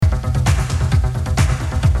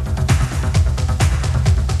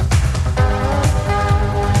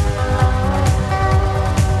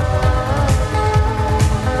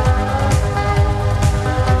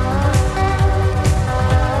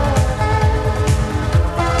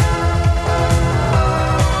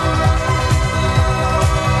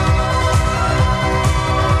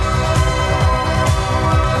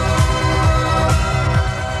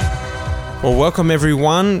Welcome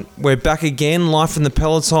everyone. We're back again, live from the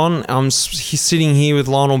Peloton. I'm sitting here with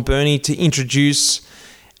Lionel Birnie to introduce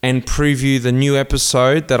and preview the new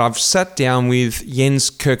episode that I've sat down with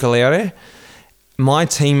Jens Kerkelere, my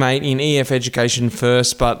teammate in EF Education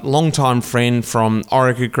First, but longtime friend from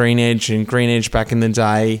Orica GreenEdge and GreenEdge back in the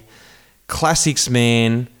day. Classics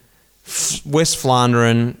man, West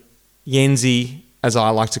Flandern, Jensie, as I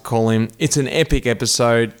like to call him. It's an epic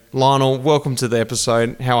episode. Lionel, welcome to the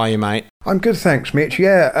episode. How are you, mate? I'm good, thanks, Mitch.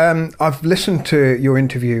 I've listened to your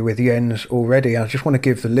interview with Jens already. I just want to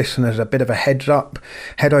give the listeners a bit of a heads up.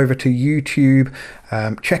 Head over to YouTube,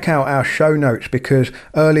 check out our show notes, because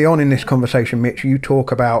early on in this conversation, Mitch, you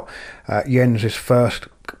talk about Jens's first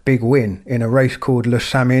big win in a race called Le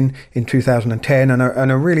Samyn in 2010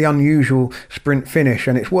 and a really unusual sprint finish,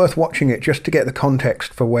 and it's worth watching it just to get the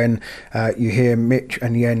context for when you hear Mitch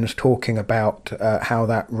and Jens talking about how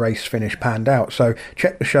that race finish panned out. So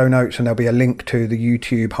check the show notes and there'll be a link to the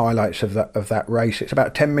YouTube highlights of that race. It's about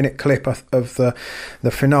a 10-minute clip of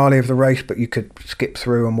the finale of the race, but you could skip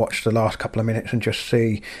through and watch the last couple of minutes and just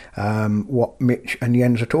see what Mitch and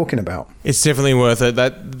Jens are talking about. It's definitely worth it.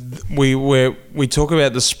 That we talk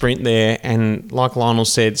about the sprint there, and like Lionel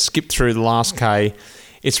said, skip through the last K.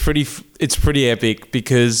 It's pretty epic,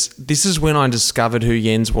 because this is when I discovered who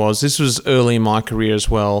Jens was. This was early in my career as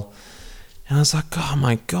well, and I was like, oh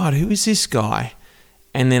my god, who is this guy?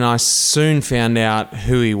 And then I soon found out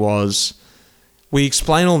who he was. We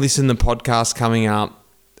explain all this in the podcast coming up.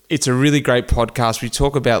 It's a really great podcast. We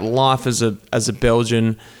talk about life as a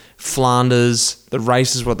Belgian, Flanders, the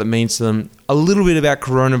races, what that means to them, a little bit about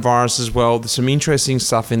coronavirus as well. There's some interesting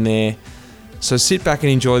stuff in there. So sit back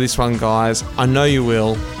and enjoy this one, guys. I know you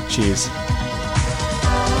will. Cheers.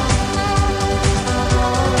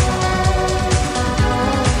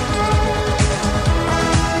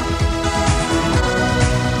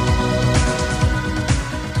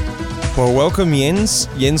 Well, welcome Jens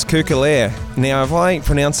Kerkelere. Now, if I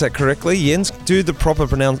pronounce that correctly, Jens, do the proper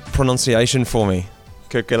pronunciation for me.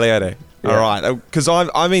 Kerkelere. Yeah. All right, because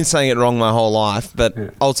I've been saying it wrong my whole life, but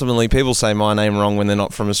ultimately people say my name wrong when they're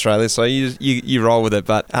not from Australia, so you roll with it.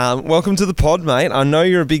 But welcome to the pod, mate. I know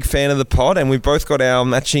you're a big fan of the pod, and we've both got our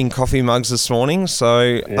matching coffee mugs this morning,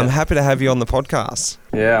 so I'm happy to have you on the podcast.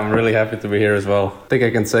 Yeah, I'm really happy to be here as well. I think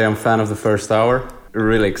I can say I'm a fan of the first hour.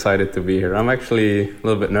 Really excited to be here. I'm actually a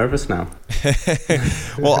little bit nervous now.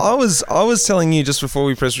 Well, I was telling you just before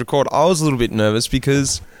we press record, I was a little bit nervous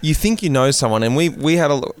because you think you know someone, and we had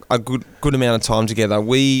a good amount of time together.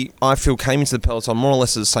 I feel came into the Peloton more or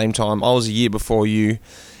less at the same time. I was a year before you,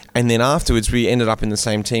 and then afterwards we ended up in the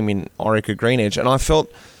same team in Orica GreenEdge, and I felt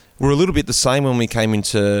we're a little bit the same when we came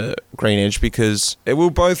into GreenEdge, because we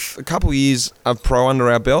were both a couple of years of pro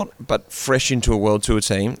under our belt, but fresh into a World Tour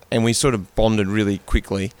team, and we sort of bonded really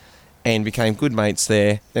quickly and became good mates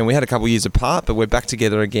there. And we had a couple of years apart, but we're back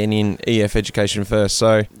together again in EF Education First.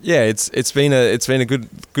 So yeah, it's been a good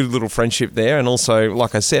little friendship there. And also,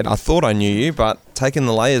 like I said, I thought I knew you, but taking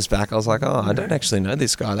the layers back, I was like, I don't actually know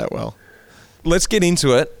this guy that well. Let's get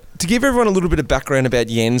into it. To give everyone a little bit of background about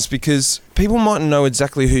Jens, because people mightn't know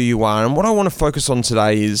exactly who you are, and what I want to focus on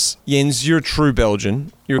today is, Jens, you're a true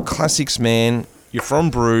Belgian. You're a classics man. You're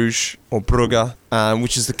from Bruges, or Brugge,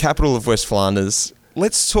 which is the capital of West Flanders.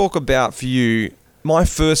 Let's talk about, for you, my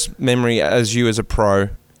first memory as you as a pro.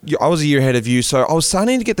 I was a year ahead of you, so I was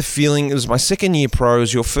starting to get the feeling, it was my second year pro, it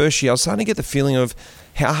was your first year, I was starting to get the feeling of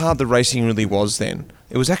how hard the racing really was then.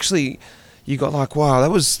 It was actually, you got like, wow,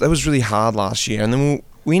 that was really hard last year, and then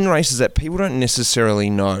win races that people don't necessarily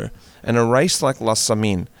know. And a race like La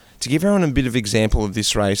Samyn, to give everyone a bit of example of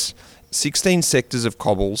this race, 16 sectors of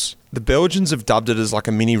cobbles. The Belgians have dubbed it as like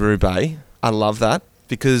a mini Roubaix. I love that,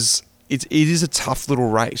 because it is a tough little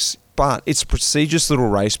race, but it's a prestigious little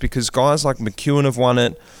race because guys like McEwen have won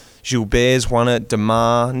it, Gilbert's won it,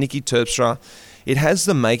 Demar, Niki Terpstra. It has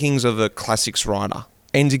the makings of a classics rider.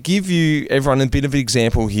 And to give you everyone a bit of an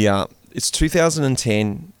example here, it's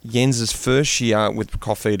 2010, Jens's first year with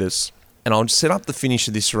Cofidis, and I'll set up the finish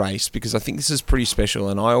of this race because I think this is pretty special,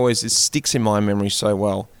 and it sticks in my memory so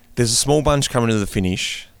well. There's a small bunch coming to the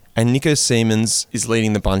finish, and Nico Siemens is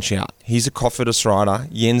leading the bunch out. He's a Cofidis rider,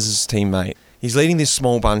 Jens's teammate. He's leading this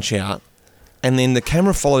small bunch out, and then the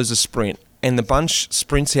camera follows the sprint, and the bunch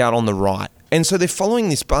sprints out on the right. And so they're following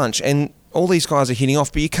this bunch, and all these guys are hitting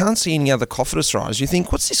off, but you can't see any other Cofidis riders. You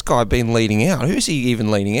think, what's this guy been leading out? Who's he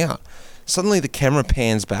even leading out? Suddenly the camera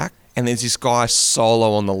pans back, and there's this guy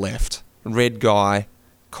solo on the left. Red guy,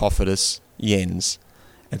 Cofidis, Jens.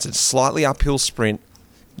 It's a slightly uphill sprint.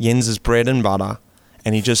 Jens is bread and butter,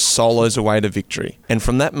 and he just solos away to victory. And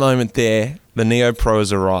from that moment there, the Neo Pro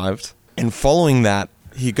has arrived. And following that,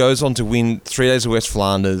 he goes on to win 3 Days of West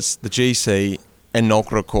Flanders, the GC, and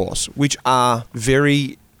Nolkera Course, which are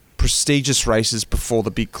very prestigious races before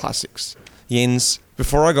the big classics. Jens,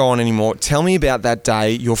 before I go on anymore, tell me about that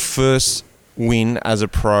day, your first win as a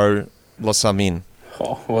pro, Les Amis.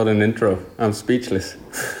 Oh, what an intro. I'm speechless.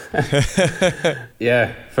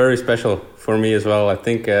 Yeah, very special for me as well. I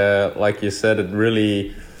think, like you said, it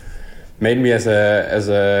really made me as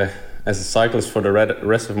a cyclist for the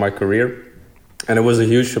rest of my career. And it was a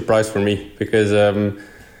huge surprise for me because,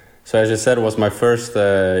 so as you said, it was my first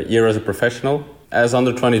year as a professional. As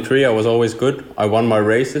under 23, I was always good. I won my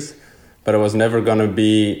races, but I was never going to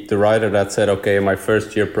be the rider that said, okay, my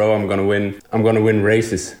first year pro, I'm going to win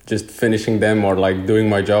races. Just finishing them or like doing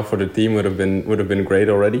my job for the team would have been great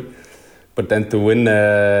already. But then to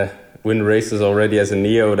win races already as a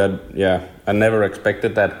neo, I never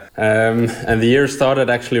expected that. And the year started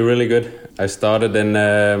actually really good. I started in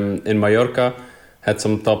Mallorca, had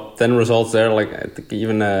some top 10 results there, like I think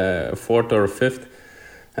even a fourth or a fifth.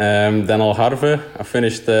 Then Algarve, I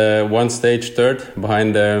finished one stage third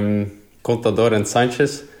behind Contador and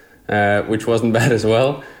Sanchez, which wasn't bad as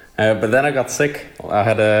well. But then I got sick. I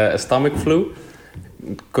had a stomach flu.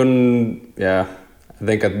 I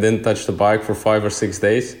think I didn't touch the bike for 5 or 6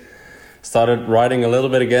 days. Started riding a little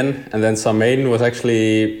bit again, and then Saint-Maiden was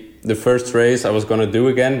actually the first race I was going to do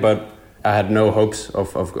again, but I had no hopes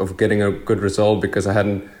of getting a good result because I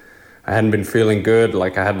hadn't been feeling good.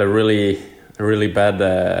 Like I had a really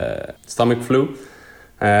bad stomach flu.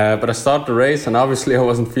 But I started the race, and obviously I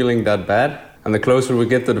wasn't feeling that bad. And the closer we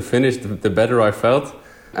get to the finish, the better I felt.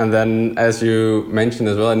 And then, as you mentioned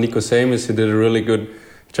as well, Nico Seamus, he did a really good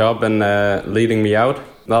job in leading me out.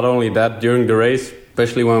 Not only that, during the race,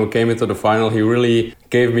 especially when we came into the final, he really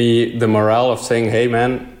gave me the morale of saying, hey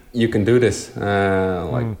man, you can do this.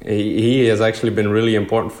 He has actually been really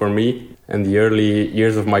important for me in the early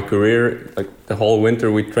years of my career. Like the whole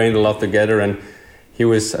winter we trained a lot together, and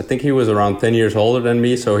I think he was around 10 years older than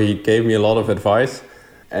me, so he gave me a lot of advice.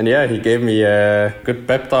 And yeah, he gave me a good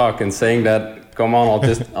pep talk and saying that, come on,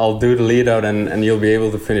 I'll do the lead out and you'll be able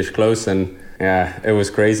to finish close. And yeah, it was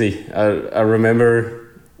crazy. I remember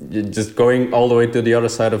just going all the way to the other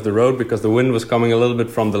side of the road because the wind was coming a little bit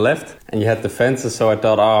from the left and you had the fences, so I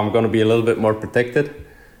thought, I'm going to be a little bit more protected.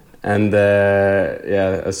 And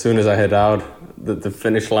as soon as I head out, the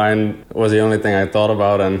finish line was the only thing I thought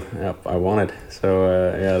about, and I won it. So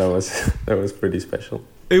that was pretty special.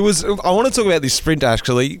 I want to talk about this sprint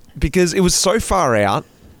actually because it was so far out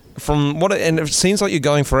and it seems like you're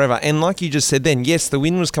going forever. And like you just said then, yes, the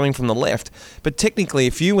wind was coming from the left, but technically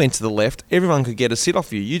if you went to the left, everyone could get a sit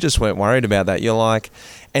off you. You just weren't worried about that. You're like,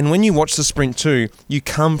 and when you watch the sprint too, you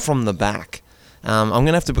come from the back. I'm going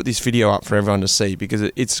to have to put this video up for everyone to see because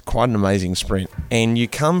it's quite an amazing sprint. And you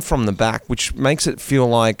come from the back, which makes it feel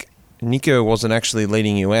like Nico wasn't actually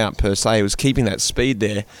leading you out per se. He was keeping that speed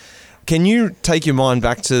there. Can you take your mind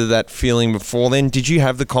back to that feeling before then? Did you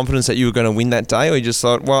have the confidence that you were going to win that day, or you just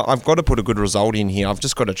thought, well, I've got to put a good result in here. I've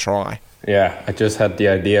just got to try? Yeah, I just had the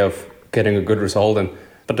idea of getting a good result.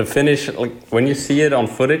 But the finish, like when you see it on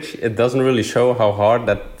footage, it doesn't really show how hard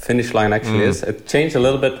that finish line actually is. It changed a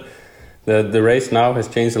little bit. The race now has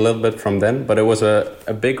changed a little bit from then, but it was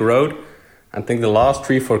a big road. I think the last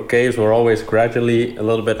 3-4 Ks were always gradually a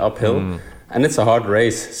little bit uphill. And it's a hard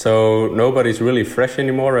race, so nobody's really fresh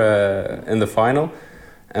anymore in the final.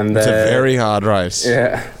 And it's a very hard race.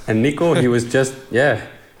 Yeah, and Nico, he was just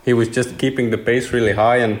keeping the pace really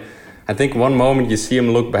high. And I think one moment you see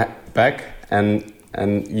him look back, and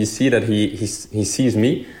you see that he sees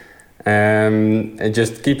me, and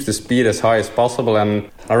just keeps the speed as high as possible. And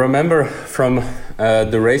I remember from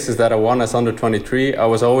the races that I won as under 23, I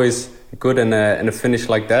was always good in a finish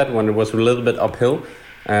like that when it was a little bit uphill.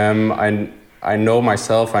 I know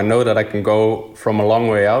myself. I know that I can go from a long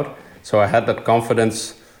way out. So I had that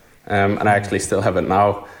confidence, and I actually still have it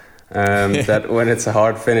now. That when it's a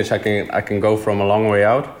hard finish, I can go from a long way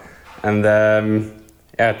out. And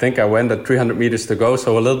I think I went at 300 meters to go,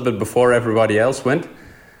 so a little bit before everybody else went.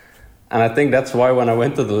 And I think that's why when I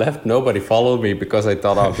went to the left, nobody followed me because I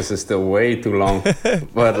thought, this is still way too long.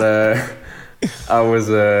 But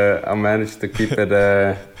I managed to keep it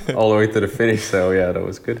all the way to the finish. So yeah, that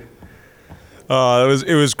was good. Oh,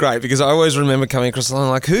 it was great because I always remember coming across the line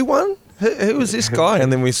like, who won? Who was this guy? And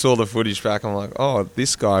then we saw the footage back. I'm like, oh,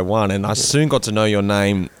 this guy won. And I soon got to know your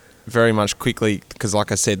name very much quickly because,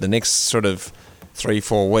 like I said, the next sort of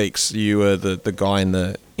 3-4 weeks, you were the guy in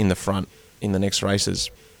the front in the next races.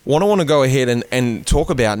 What I want to go ahead and talk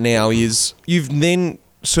about now is you've then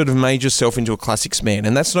sort of made yourself into a classics man,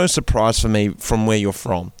 and that's no surprise for me from where you're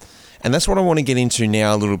from. And that's what I want to get into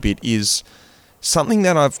now a little bit is something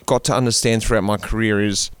that I've got to understand throughout my career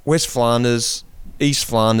is West Flanders, East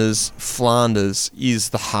Flanders, Flanders is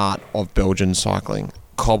the heart of Belgian cycling.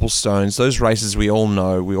 Cobblestones, those races we all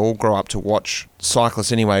know, we all grow up to watch,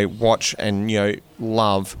 cyclists anyway, watch and,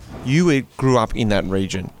 love. You grew up in that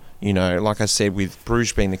region, like I said, with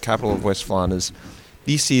Bruges being the capital of West Flanders.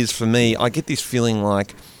 This is, for me, I get this feeling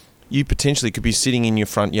like you potentially could be sitting in your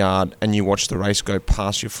front yard and you watch the race go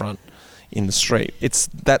past your front in the street. It's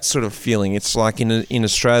that sort of feeling. It's like in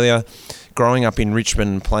Australia, growing up in Richmond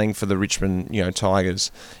and playing for the Richmond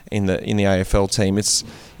Tigers in the AFL team. It's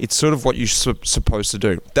sort of what you're supposed to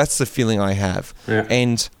do. That's the feeling I have. Yeah.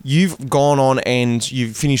 And you've gone on and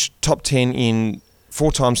you've finished top 10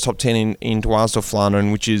 4 times top 10 in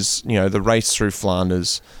Dwars-door-Vlaanderen, which is the race through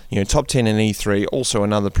Flanders. Top 10 in E3, also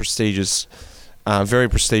another prestigious, very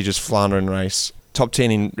prestigious Flandern race. Top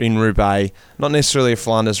 10 in Roubaix, not necessarily a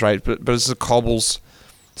Flanders race, but it's the cobbles.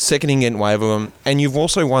 Second in Gent-Wevelgem, and you've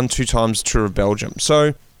also won 2 times Tour of Belgium.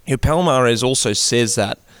 So your Palmares also says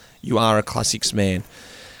that you are a classics man.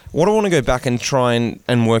 What I want to go back and try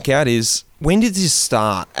and work out is, when did this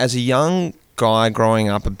start? As a young guy growing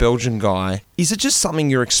up, a Belgian guy, is it just something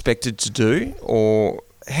you're expected to do? Or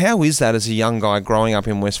how is that as a young guy growing up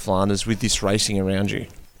in West Flanders with this racing around you?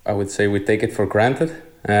 I would say we take it for granted.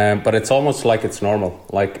 But it's almost like it's normal.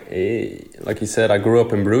 Like you said, I grew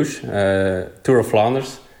up in Bruges. Tour of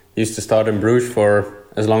Flanders used to start in Bruges for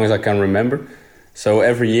as long as I can remember. So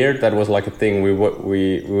every year that was like a thing. We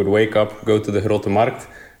would wake up, go to the Grote Markt,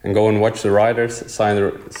 and go and watch the riders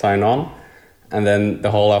sign on. And then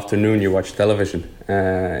the whole afternoon you watch television.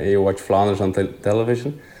 You watch Flanders on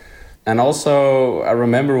television. And also I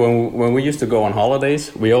remember when we used to go on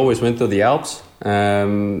holidays, we always went to the Alps.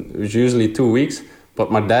 It was usually 2 weeks. But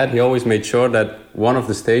my dad, he always made sure that one of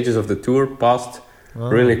the stages of the tour passed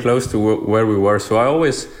really close to where we were. So I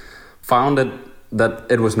always found that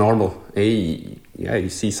it was normal. Hey, yeah, you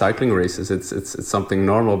see cycling races, it's something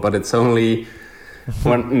normal. But it's only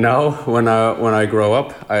when I grow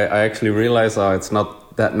up, I actually realize it's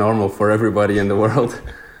not that normal for everybody in the world.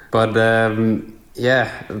 But I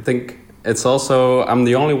think it's also, I'm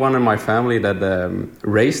the only one in my family that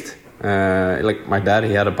raced. Like my dad,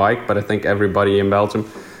 he had a bike, but I think everybody in Belgium,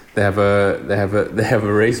 they have a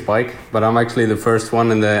race bike. But I'm actually the first one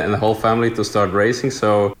in the whole family to start racing.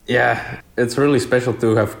 So yeah, it's really special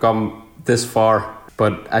to have come this far.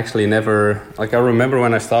 But actually never, like I remember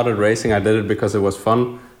when I started racing, I did it because it was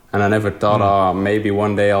fun, and I never thought, maybe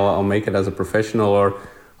one day I'll make it as a professional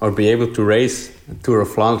or be able to race Tour of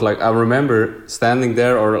Flanders. Like I remember standing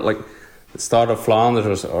there, or like start of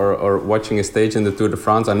Flanders or watching a stage in the Tour de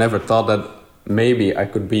France. I never thought that maybe I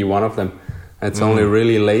could be one of them. It's only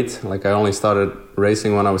really late, like I only started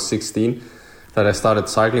racing when I was 16, that I started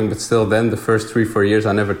cycling. But still then, the first 3-4 years,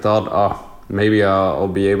 I never thought, maybe I'll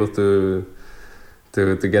be able to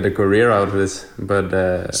get a career out of this. But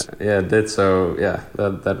I did. So yeah,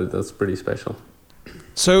 that's pretty special.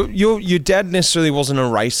 So your dad necessarily wasn't a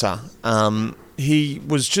racer. He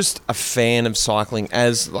was just a fan of cycling,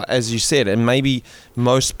 as you said, and maybe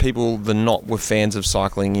most people than not were fans of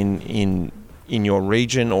cycling in your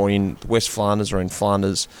region or in West Flanders or in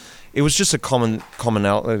Flanders. It was just a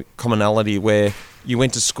commonality where you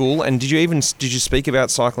went to school. And did you speak about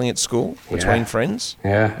cycling at school between friends?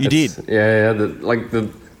 Yeah, you did. Yeah.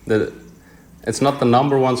 It's not the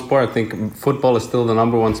number one sport. I think football is still the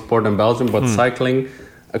number one sport in Belgium, but cycling,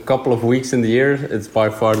 a couple of weeks in the year, it's by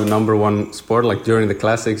far the number one sport. Like during the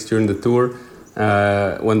classics, during the tour,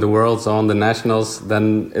 when the world's on, the nationals,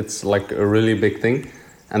 then it's like a really big thing,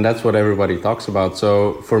 and that's what everybody talks about.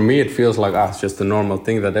 So for me, it feels like it's just a normal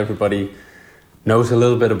thing that everybody knows a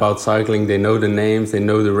little bit about cycling. They know the names, they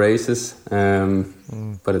know the races,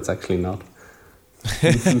 but it's actually not.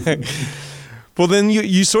 Well, then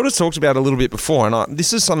you sort of talked about it a little bit before, and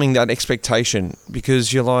this is something, that expectation,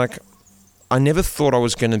 because you're like, I never thought I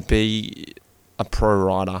was going to be a pro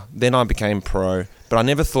rider. Then I became pro, but I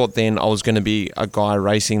never thought then I was going to be a guy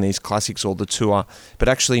racing these classics or the tour. But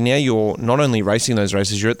actually now you're not only racing those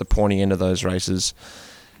races, you're at the pointy end of those races.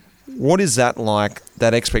 What is that like,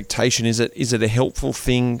 that expectation? Is it a helpful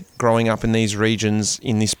thing growing up in these regions,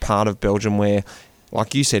 in this part of Belgium where,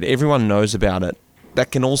 like you said, everyone knows about it? That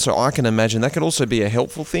can also, I can imagine, that could also be a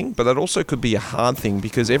helpful thing, but that also could be a hard thing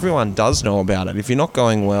because everyone does know about it. If you're not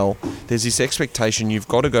going well, there's this expectation you've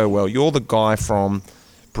got to go well. You're the guy from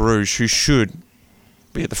Bruges who should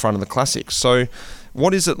be at the front of the classics. So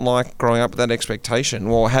what is it like growing up with that expectation?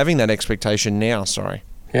 Well, having that expectation now, sorry.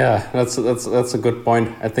 Yeah, that's a good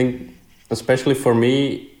point. I think especially for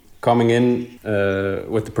me, coming in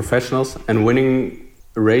with the professionals and winning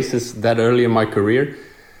races that early in my career,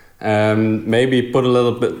 maybe put a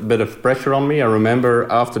little bit of pressure on me. I remember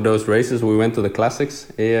after those races, we went to the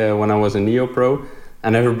classics when I was a Neo-Pro,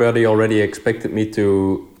 and everybody already expected me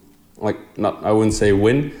to, I wouldn't say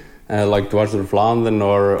win, like Dwars door Vlaanderen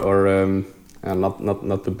or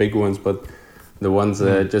not the big ones, but the ones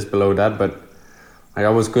just below that. But I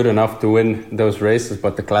was good enough to win those races,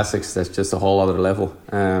 but the classics, that's just a whole other level.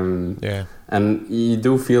 And you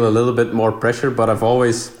do feel a little bit more pressure, but I've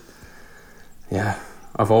always, as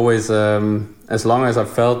long as I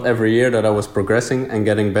felt every year that I was progressing and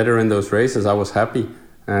getting better in those races, I was happy.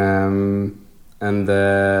 And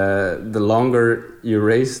the longer you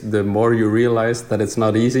race, the more you realize that it's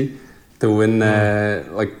not easy to win,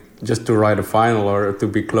 just to ride a final or to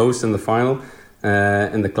be close in the final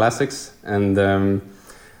in the classics. And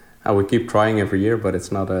I would keep trying every year, but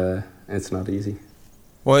it's not easy.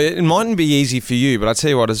 Well, it mightn't be easy for you, but I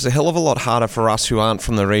tell you what, it's a hell of a lot harder for us who aren't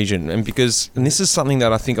from the region. And this is something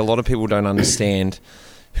that I think a lot of people don't understand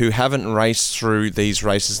who haven't raced through these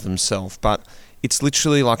races themselves, but it's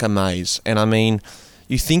literally like a maze. And I mean,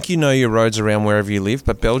 you think you know your roads around wherever you live,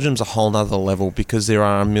 but Belgium's a whole nother level because there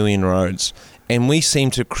are a million roads. And we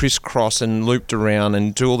seem to crisscross and looped around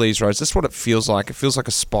and do all these roads. That's what it feels like. It feels like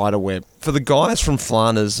a spider web. For the guys from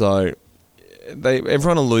Flanders, though,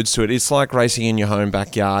 everyone alludes to it. It's like racing in your home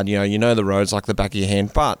backyard. You know the roads like the back of your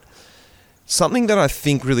hand. But something that I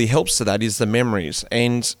think really helps to that is the memories.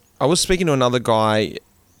 And I was speaking to another guy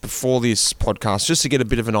before this podcast just to get a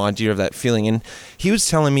bit of an idea of that feeling. And he was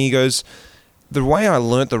telling me, he goes, the way I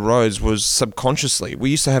learnt the roads was subconsciously. We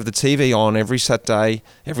used to have the TV on every Saturday,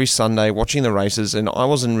 every Sunday, watching the races, and I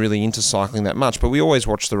wasn't really into cycling that much, but we always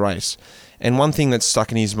watched the race. And one thing that stuck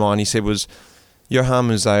in his mind, he said, was Johan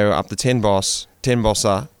Museeuw up the Ten Bosse.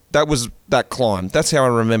 That was that climb. That's how I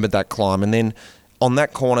remembered that climb. And then on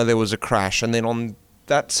that corner, there was a crash. And then on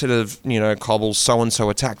that sort of, cobbles, so-and-so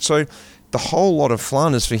attacked. So the whole lot of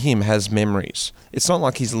Flanders for him has memories. It's not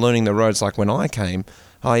like he's learning the roads like when I came.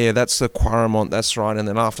 Oh yeah, that's the Quaremont, that's right. And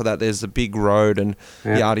then after that, there's the big road and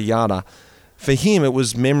yada, yada. For him, it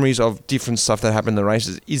was memories of different stuff that happened in the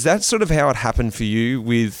races. Is that sort of how it happened for you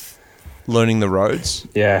with learning the roads?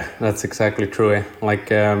 Yeah, that's exactly true. I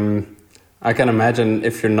can imagine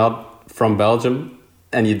if you're not from Belgium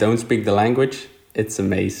and you don't speak the language, it's a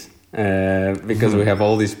maze. Because we have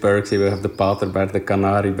all these bergs here. We have the Paterberg, the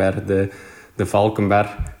Canarieberg, the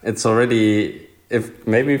Valkenberg. It's already... If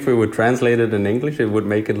we would translate it in English, it would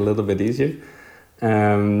make it a little bit easier.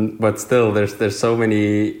 But still, there's so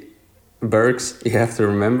many bergs you have to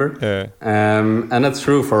remember. Yeah. And that's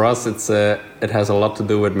true for us. It has a lot to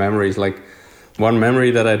do with memories. Like one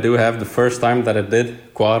memory that I do have, the first time that I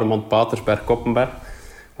did Quaremont, Patersberg, Koppenberg,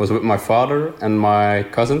 was with my father and my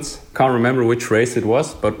cousins. Can't remember which race it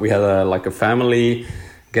was, but we had a family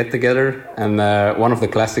get together, and one of the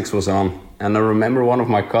classics was on. And I remember one of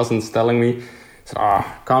my cousins telling me,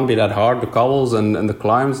 can't be that hard, the cobbles and the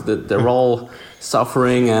climbs, they're all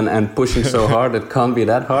suffering and pushing so hard, it can't be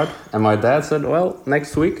that hard. And my dad said, well,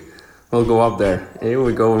 next week we'll go up there. Here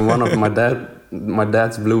we go in one of my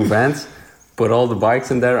dad's blue vans, put all the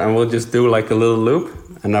bikes in there, and we'll just do like a little loop.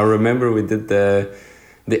 And I remember we did the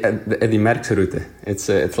Eddy Merckx route.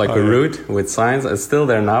 It's like a route with signs. It's still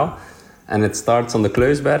there now, and it starts on the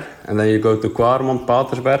Kleusberg, and then you go to Quaremont,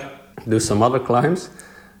 Patersberg, do some other climbs.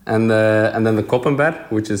 And then the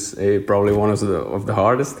Koppenberg, which is probably one of the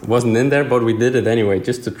hardest, wasn't in there, but we did it anyway,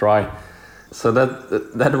 just to try. So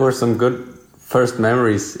that were some good first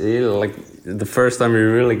memories, like the first time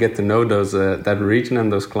you really get to know those that region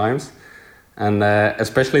and those climbs. And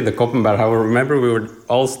especially the Koppenberg. I remember we were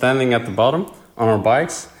all standing at the bottom on our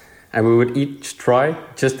bikes, and we would each try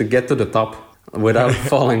just to get to the top without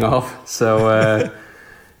falling off. So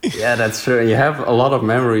yeah, that's true. You have a lot of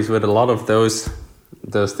memories with a lot of those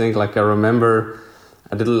things. Like I remember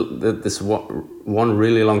I did this one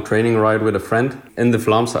really long training ride with a friend in the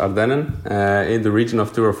Vlaamse Ardennen, in the region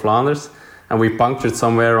of Tour of Flanders, and we punctured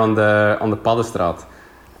somewhere on the Paddestraat,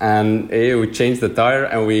 and we changed the tire,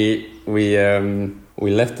 and we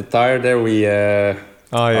left the tire there. We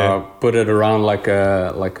put it around like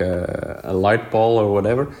a light pole or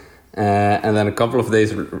whatever, and then a couple of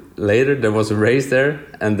days later there was a race there,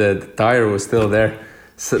 and the tire was still there.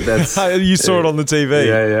 So that's you saw it on the TV.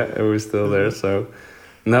 Yeah, it was still there. So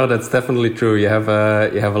no, that's definitely true. You have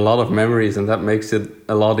a lot of memories, and that makes it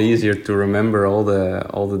a lot easier to remember all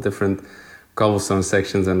the different cobblestone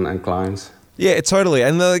sections and climbs. Yeah, totally.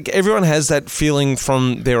 And everyone has that feeling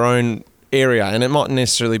from their own area, and it mightn't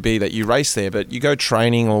necessarily be that you race there, but you go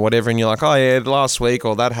training or whatever, and you're like, oh yeah, last week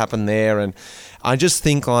or that happened there. And I just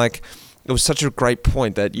think like it was such a great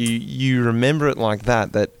point that you remember it like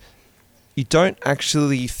that you don't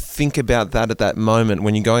actually think about that at that moment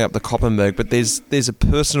when you're going up the Koppenberg, but there's a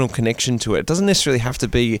personal connection to it. It doesn't necessarily have to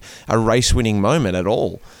be a race-winning moment at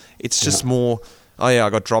all. It's just more, oh yeah, I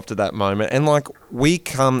got dropped at that moment. And like, we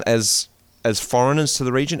come as foreigners to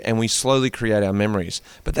the region and we slowly create our memories,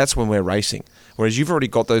 but that's when we're racing. Whereas you've already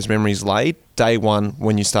got those memories laid day one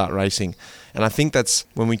when you start racing. And I think that's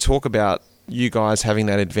when we talk about you guys having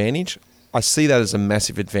that advantage, I see that as a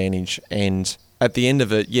massive advantage. And at the end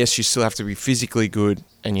of it, yes, you still have to be physically good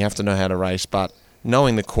and you have to know how to race, but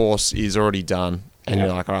knowing the course is already done and you're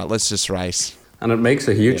like, all right, let's just race. And it makes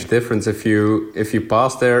a huge difference if you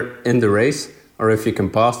pass there in the race, or if you can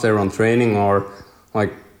pass there on training, or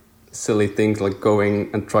like silly things like going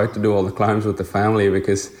and try to do all the climbs with the family,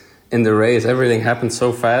 because in the race everything happens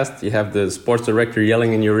so fast. You have the sports director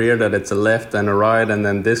yelling in your ear that it's a left and a right and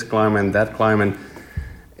then this climb and that climb, and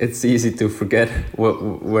it's easy to forget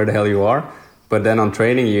where the hell you are. But then on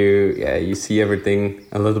training you see everything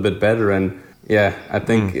a little bit better. And yeah, I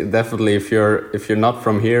think definitely if you're not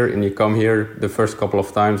from here and you come here the first couple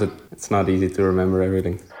of times, it's not easy to remember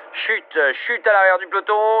everything. Chute à l'arrière du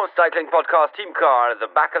peloton, Cycling Podcast team car at the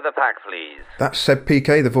back of the pack, please. That's Seb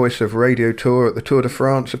Piquet, the voice of Radio Tour at the Tour de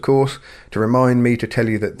France, of course, to remind me to tell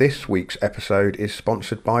you that this week's episode is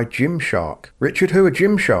sponsored by Gymshark. Richard, who are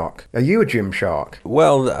Gymshark? Are you a Gymshark?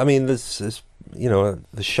 Well, I mean, this is, the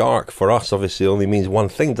shark for us obviously only means one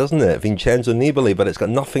thing, doesn't it? Vincenzo Nibali, but it's got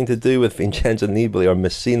nothing to do with Vincenzo Nibali or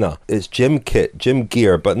Messina. It's gym kit, gym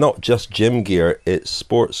gear, but not just gym gear, it's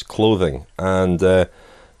sports clothing. And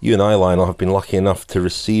you and I, Lionel, have been lucky enough to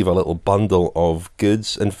receive a little bundle of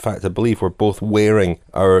goods. In fact, I believe we're both wearing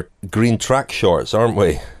our green track shorts, aren't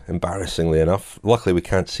we? Embarrassingly enough. Luckily, we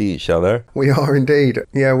can't see each other. We are indeed.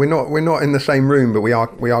 Yeah, we're not in the same room, but we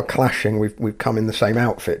are clashing. We've come in the same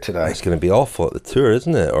outfit today. It's going to be awful at the Tour,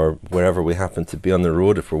 isn't it? Or wherever we happen to be on the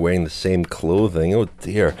road if we're wearing the same clothing. Oh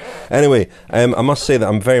dear. Anyway, I must say that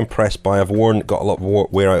I'm very impressed by. I've got a lot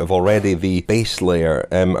of wear out of already the base layer.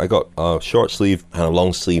 I got a short sleeve and a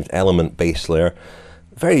long sleeved Element base layer,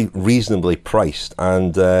 very reasonably priced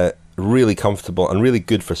and really comfortable and really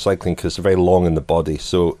good for cycling because they're very long in the body,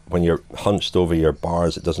 so when you're hunched over your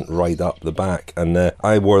bars it doesn't ride up the back. And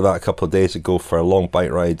I wore that a couple of days ago for a long bike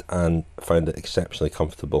ride and found it exceptionally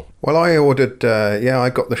comfortable. Well, I ordered I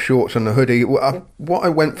got the shorts and the hoodie. What I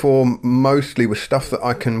went for mostly was stuff that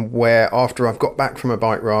I can wear after I've got back from a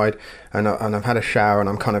bike ride and I've had a shower and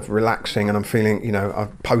I'm kind of relaxing and I'm feeling,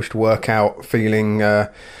 post-workout feeling...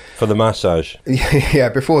 For the massage. Yeah,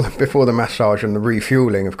 before the massage and the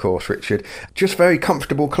refueling, of course, Richard. Just very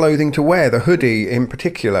comfortable clothing to wear. The hoodie in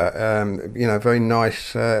particular, very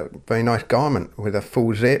nice garment with a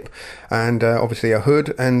full zip and obviously a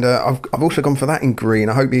hood. And I've also gone for that in green.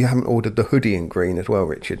 I hope you haven't ordered the hoodie in green as well,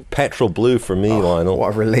 Richard. Petrol blue for me, Lionel.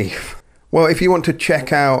 What a relief. Well, if you want to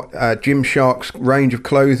check out Gymshark's range of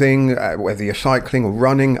clothing, whether you're cycling or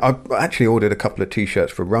running, I've actually ordered a couple of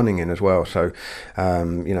T-shirts for running in as well. So,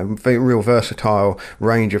 very real versatile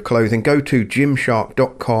range of clothing. Go to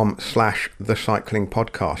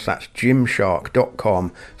gymshark.com/thecyclingpodcast. That's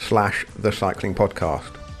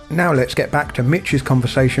gymshark.com/thecyclingpodcast. Now let's get back to Mitch's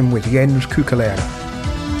conversation with Jens Kuckelera.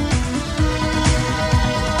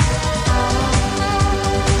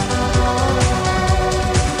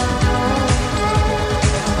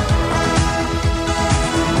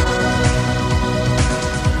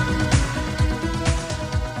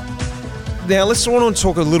 Now, let's want to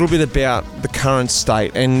talk a little bit about the current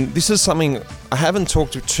state, and this is something I haven't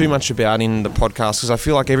talked too much about in the podcast because I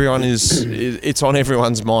feel like it's on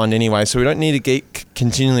everyone's mind anyway, so we don't need to get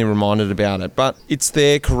continually reminded about it. But it's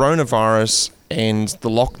their coronavirus and the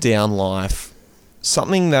lockdown life,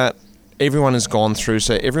 something that everyone has gone through,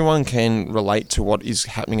 so everyone can relate to what is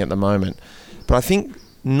happening at the moment. But I think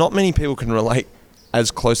not many people can relate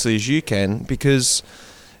as closely as you can because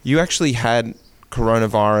you actually had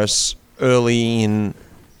coronavirus early in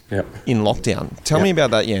lockdown. Tell me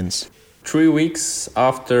about that, Jens. 3 weeks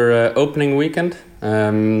after opening weekend,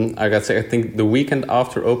 I think the weekend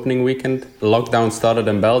after opening weekend, lockdown started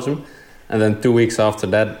in Belgium, and then 2 weeks after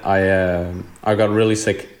that, I got really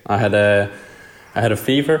sick. I had a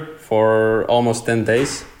fever for almost 10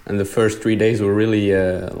 days, and the first 3 days were really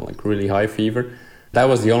really high fever. That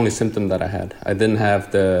was the only symptom that I had. I didn't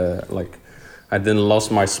have I didn't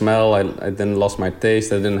lost my smell, I didn't lost my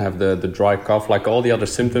taste, I didn't have the dry cough, like all the other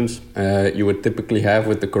symptoms you would typically have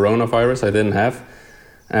with the coronavirus, I didn't have.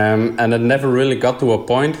 And it never really got to a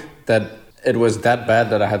point that it was that bad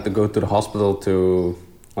that I had to go to the hospital to,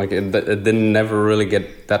 it didn't never really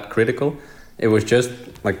get that critical. It was just,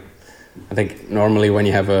 I think normally when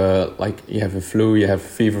you have a flu, you have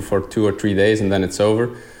fever for 2 or 3 days and then it's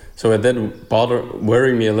over. So it did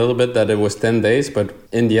worry me a little bit that it was 10 days, but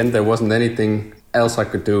in the end there wasn't anything else I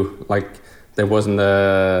could do. Like there wasn't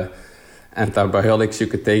antibiotics you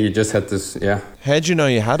could take. You just had this, How'd you know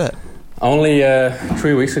you had it? Only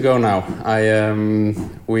 3 weeks ago now.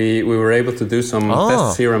 We were able to do some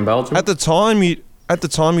tests here in Belgium. At the time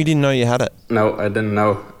you didn't know you had it. No, I didn't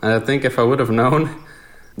know. And I think if I would have known,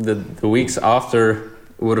 the weeks after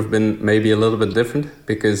would have been maybe a little bit different,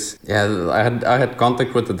 because I had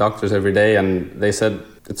contact with the doctors every day, and they said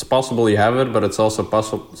it's possible you have it, but it's also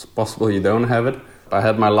possible you don't have it. I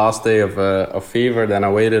had my last day of fever, then I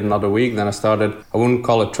waited another week, then I started, I wouldn't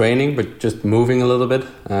call it training, but just moving a little bit,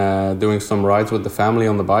 doing some rides with the family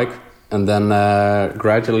on the bike, and then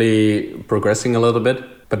gradually progressing a little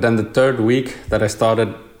bit. But then the third week that I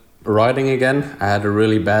started riding again, I had a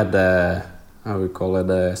really bad,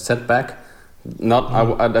 setback.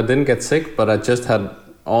 I didn't get sick, but I just had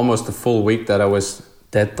almost a full week that I was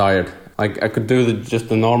dead tired. Like I could do just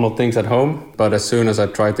the normal things at home, but as soon as I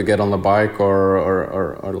tried to get on the bike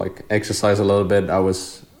or like exercise a little bit, I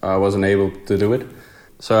wasn't able to do it.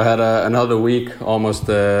 So I had another week almost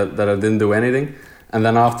that I didn't do anything, and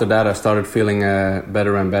then after that I started feeling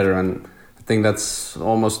better and better. And I think that's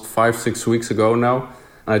almost 5-6 weeks ago now.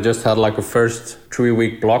 I just had like a first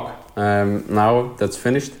 3-week block now that's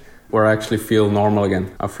finished, where I actually feel normal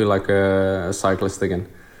again. I feel like a cyclist again.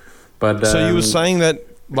 But so you were saying that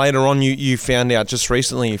later on you found out, just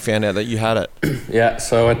recently you found out that you had it. Yeah,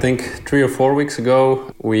 so I think 3 or 4 weeks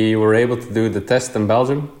ago we were able to do the test in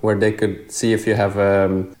Belgium where they could see if you have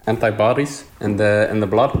antibodies in the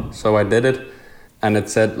blood. So I did it, and it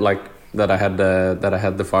said like that I had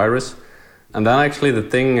the virus. And then actually the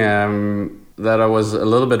thing that I was a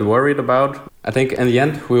little bit worried about, I think in the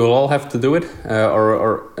end we will all have to do it,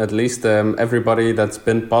 or at least everybody that's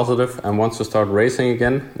been positive and wants to start racing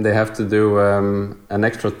again, they have to do an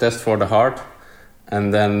extra test for the heart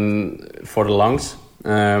and then for the lungs.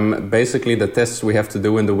 Basically the tests we have to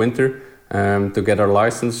do in the winter to get our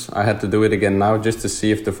license. I had to do it again now just to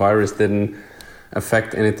see if the virus didn't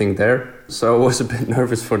affect anything there. So I was a bit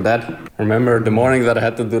nervous for that. I remember the morning that I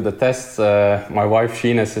had to do the tests, my wife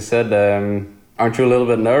Sheena, she said, aren't you a little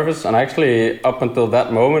bit nervous? And actually up until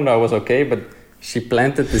that moment I was okay, but she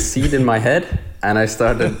planted the seed in my head and I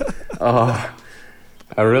started, I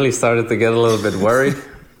really started to get a little bit worried.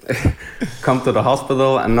 Come to the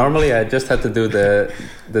hospital, and normally I just had to do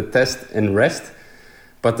the test in rest.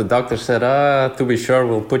 But the doctor said, to be sure,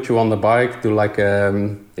 we'll put you on the bike, do like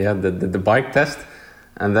the bike test.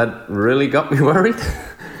 And that really got me worried.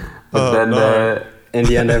 But then in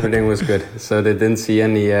the end, everything was good. So they didn't see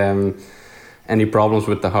any problems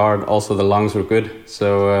with the heart. Also, the lungs were good.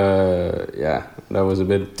 So that was a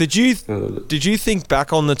bit... Did you think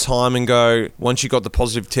back on the time and go, once you got the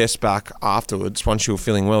positive test back afterwards, once you were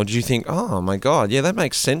feeling well, did you think, oh my God, yeah, that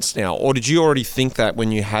makes sense now? Or did you already think that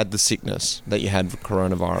when you had the sickness, that you had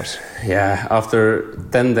coronavirus? Yeah, after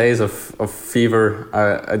 10 days of fever,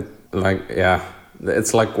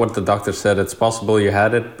 it's like what the doctor said. It's possible you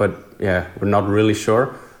had it, but yeah, we're not really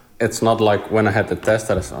sure. It's not like when I had the test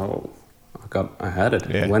that I said, oh God, I had it.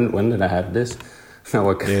 Yeah. When did I have this?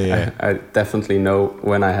 No, I definitely know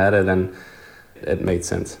when I had it, and it made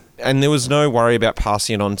sense. And there was no worry about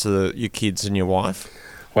passing it on to your kids and your wife?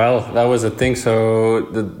 Well, that was the thing. So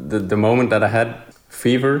the moment that I had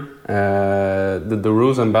fever, the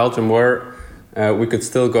rules in Belgium were we could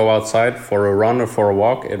still go outside for a run or for a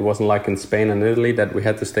walk. It wasn't like in Spain and Italy that we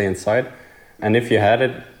had to stay inside. And if you had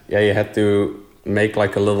it, you had to make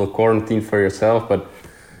like a little quarantine for yourself. But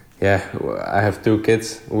yeah, I have 2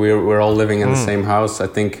 kids. We're all living in the same house. I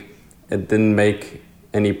think it didn't make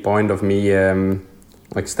any point of me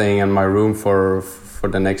like staying in my room for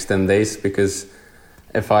the next 10 days, because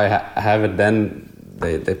if I have it then,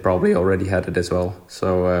 they probably already had it as well.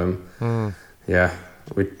 So yeah.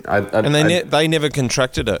 They never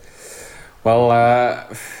contracted it? Well,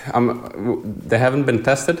 they haven't been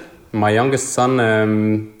tested. My youngest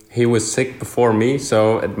son, he was sick before me,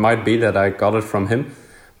 so it might be that I got it from him.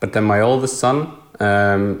 But then my oldest son,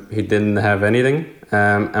 he didn't have anything.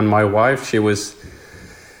 And my wife, she was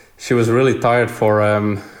really tired for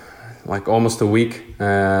like almost a week.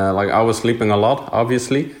 Like I was sleeping a lot,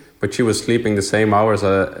 obviously, but she was sleeping the same hours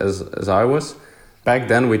as I was. Back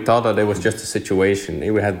then, we thought that it was just a situation.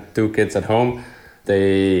 We had 2 kids at home.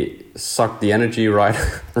 They sucked the energy right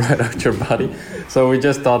out your body. So we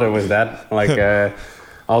just thought it was that. Like,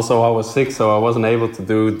 also, I was sick, so I wasn't able to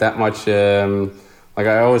do that much. Like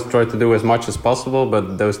I always tried to do as much as possible,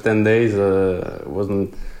 but those 10 days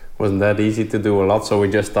wasn't that easy to do a lot. So we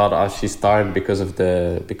just thought, she's tired because of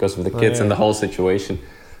the kids and the whole situation.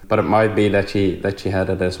 but it might be that she had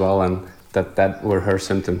it as well, and that were her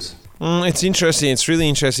symptoms. It's interesting. It's really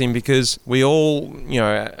interesting because we all,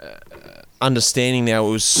 understanding now it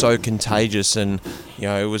was so contagious and,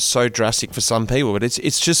 it was so drastic for some people, but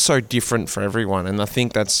it's just so different for everyone. And I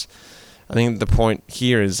think the point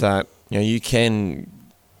here is that, you can,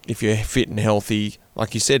 if you're fit and healthy,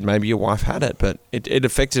 like you said, maybe your wife had it, but it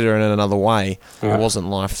affected her in another way. Yeah. It wasn't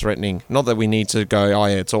life-threatening. Not that we need to go, oh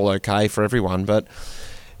yeah, it's all okay for everyone, but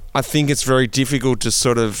I think it's very difficult to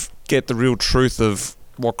sort of get the real truth of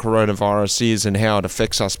what coronavirus is and how it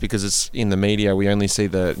affects us, because it's in the media. We only see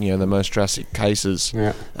the most drastic cases,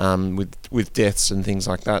 with deaths and things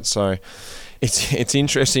like that. So it's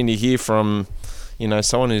interesting to hear from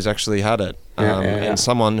someone who's actually had it, and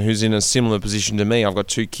someone who's in a similar position to me. I've got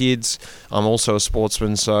 2 kids. I'm also a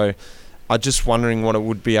sportsman, so I'm just wondering what it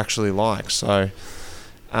would be actually like. So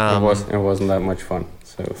it wasn't that much fun.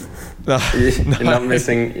 So you're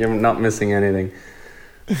not missing anything.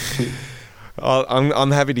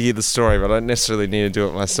 I'm happy to hear the story, but I don't necessarily need to do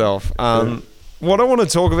it myself. What I want to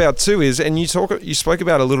talk about too is, and you spoke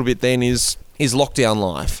about a little bit then, is lockdown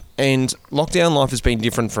life. And lockdown life has been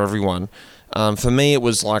different for everyone. For me, it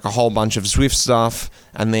was like a whole bunch of Zwift stuff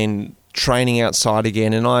and then training outside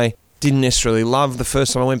again. And I didn't necessarily love the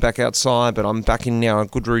first time I went back outside, but I'm back in now a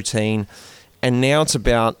good routine. And now it's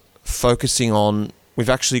about focusing on, we've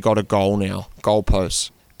actually got a goal now,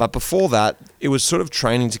 goalposts. But before that, it was sort of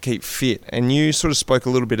training to keep fit. And you sort of spoke a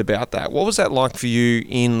little bit about that. What was that like for you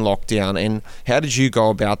in lockdown? And how did you go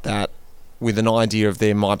about that with an idea of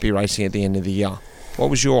there might be racing at the end of the year? What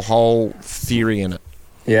was your whole theory in it?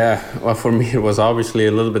 Yeah, well, for me, it was obviously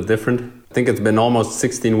a little bit different. I think it's been almost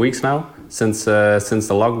 16 weeks now since the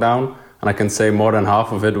lockdown. And I can say more than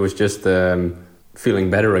half of it was just feeling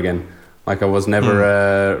better again. Like I was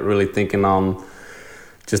never really thinking on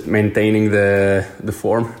just maintaining the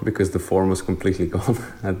form, because the form was completely gone.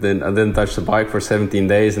 I didn't touch the bike for 17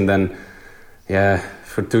 days, and then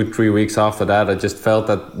for 2-3 weeks after that, I just felt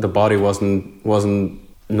that the body wasn't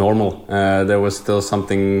normal. There was still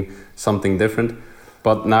something different.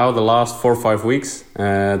 But now the last 4 or 5 weeks,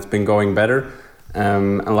 it's been going better.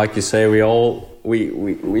 And like you say, we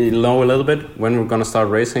know a little bit when we're gonna start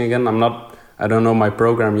racing again. I don't know my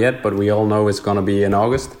program yet, but we all know it's gonna be in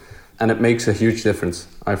August. And it makes a huge difference,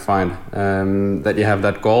 I find, that you have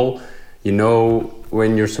that goal. You know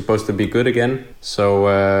when you're supposed to be good again. So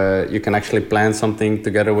you can actually plan something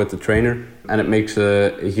together with the trainer. And it makes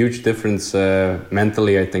a huge difference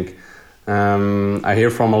mentally, I think. I hear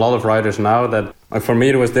from a lot of riders now that, for me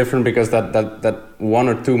it was different, because that 1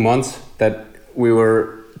 or 2 months that we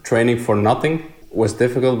were training for nothing was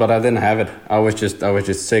difficult, but I didn't have it. I was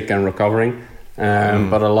just sick and recovering.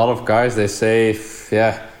 But a lot of guys, they say,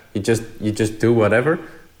 you just do whatever,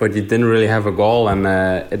 but you didn't really have a goal, and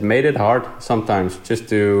it made it hard sometimes just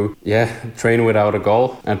to train without a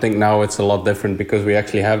goal. I think now it's a lot different because we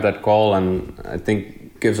actually have that goal, and I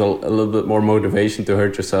think gives a little bit more motivation to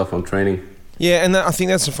hurt yourself on training. Yeah, and I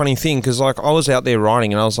think that's a funny thing, because like I was out there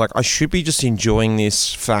riding and I was like, I should be just enjoying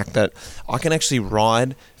this fact that I can actually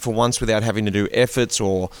ride for once without having to do efforts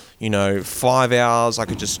or, 5 hours. I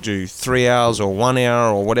could just do 3 hours or 1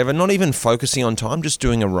 hour or whatever, not even focusing on time, just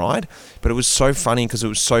doing a ride. But it was so funny because it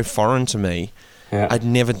was so foreign to me. Yeah. I'd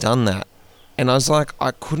never done that. And I was like,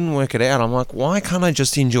 I couldn't work it out. I'm like, why can't I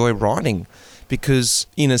just enjoy riding? Because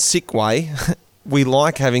in a sick way, we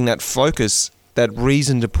like having that focus, that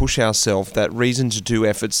reason to push ourselves, that reason to do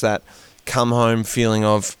efforts, that come home feeling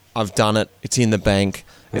of, I've done it, it's in the bank,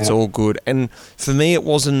 it's all good. And for me, it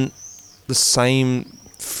wasn't the same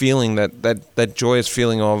feeling, that joyous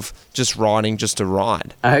feeling of just riding just to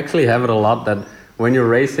ride. I actually have it a lot, that when you're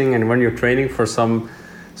racing and when you're training for some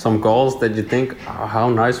goals, that you think, how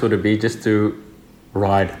nice would it be just to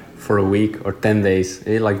ride for a week or 10 days,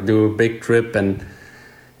 like do a big trip. And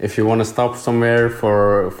if you want to stop somewhere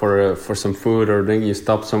for some food or drink, you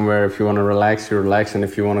stop somewhere. If you want to relax, you relax. And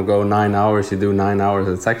if you want to go 9 hours, you do 9 hours.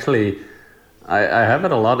 It's actually, I have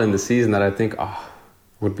it a lot in the season that I think,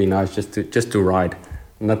 would be nice just to ride,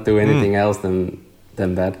 not do anything else than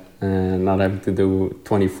that, and not having to do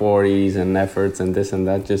 20/40s and efforts and this and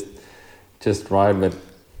that. Just ride. But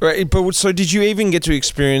right. But so did you even get to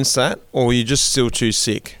experience that, or were you just still too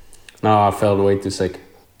sick? No, I felt way too sick.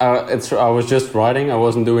 I was just riding. I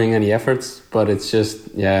wasn't doing any efforts, but it's just,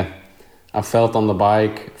 I felt on the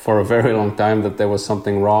bike for a very long time that there was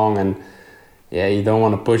something wrong, and you don't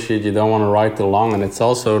want to push it, you don't want to ride too long, and it's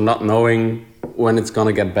also not knowing when it's going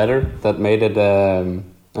to get better that made it a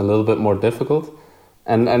little bit more difficult.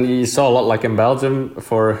 And you saw a lot, like in Belgium,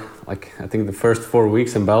 for like I think the first 4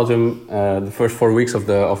 weeks in Belgium, the first 4 weeks of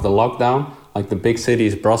the lockdown, like the big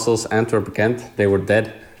cities, Brussels, Antwerp, Ghent, they were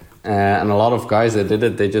dead. And a lot of guys that did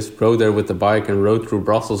it, they just rode there with the bike and rode through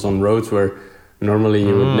Brussels on roads where normally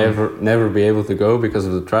you would never be able to go because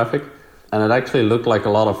of the traffic. And it actually looked like a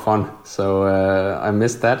lot of fun. So I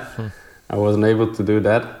missed that. I wasn't able to do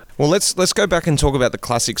that. Well, let's go back and talk about the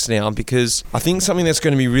classics now, because I think something that's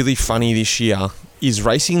going to be really funny this year is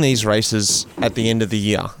racing these races at the end of the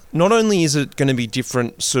year. Not only is it going to be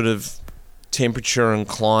different sort of temperature and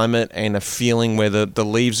climate and a feeling where the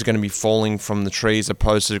leaves are going to be falling from the trees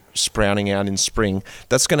opposed to sprouting out in spring,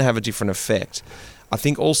 that's going to have a different effect. I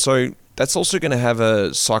think also that's also going to have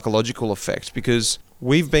a psychological effect, because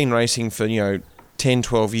we've been racing for 10,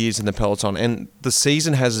 12 years in the peloton, and the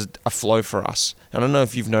season has a flow for us. I don't know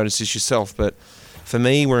if you've noticed this yourself, but for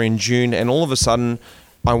me, we're in June and all of a sudden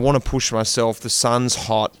I want to push myself. The sun's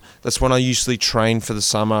hot. That's when I usually train for the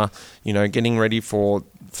summer, getting ready for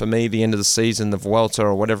me, the end of the season, the Vuelta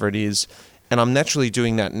or whatever it is. And I'm naturally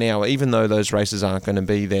doing that now, even though those races aren't going to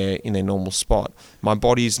be there in their normal spot. My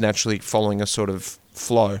body's naturally following a sort of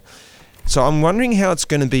flow. So I'm wondering how it's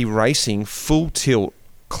going to be racing full tilt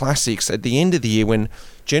classics at the end of the year, when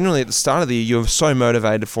generally at the start of the year you're so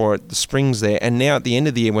motivated for it, the spring's there, and now at the end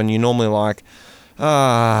of the year when you're normally like,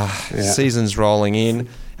 season's rolling in, and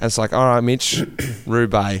it's like, all right, Mitch,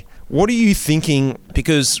 Roubaix. What are you thinking?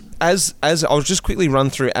 Because as I'll just quickly run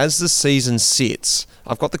through, as the season sits,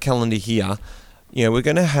 I've got the calendar here. We're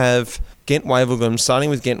going to have Ghent-Wevelgem, starting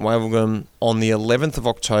with Ghent-Wevelgem on the 11th of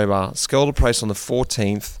October, Scheldeprijs on the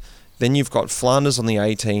 14th, then you've got Flanders on the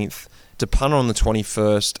 18th, De Panne on the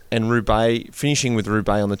 21st, and Roubaix, finishing with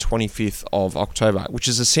Roubaix on the 25th of October, which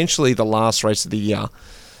is essentially the last race of the year.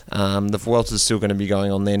 The Vuelta is still going to be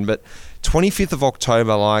going on then, but 25th of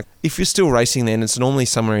October, if you're still racing then, it's normally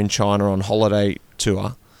somewhere in China on holiday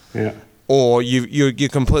tour. Yeah. Or you're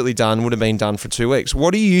completely done, would have been done for 2 weeks.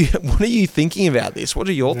 What are you thinking about this? What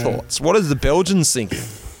are your thoughts? What are the Belgians thinking?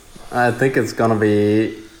 I think it's gonna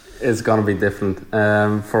be different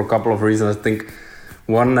for a couple of reasons. I think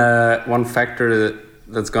one factor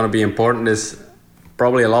that's gonna be important is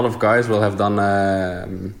probably a lot of guys will have done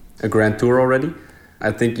a Grand Tour already.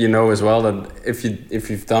 I think as well that if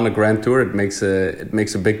you've done a Grand Tour, it makes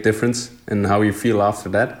a big difference in how you feel after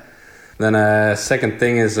that. Then second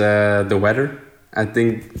thing is the weather. I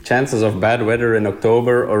think chances of bad weather in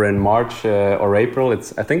October or in March or April,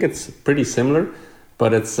 I think it's pretty similar,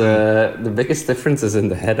 but it's the biggest difference is in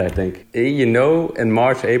the head, I think. In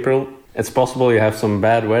March, April, it's possible you have some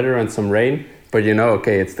bad weather and some rain, but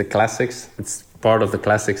okay, it's the classics, it's part of the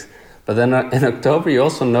classics. But then in October, you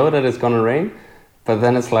also know that it's gonna rain, but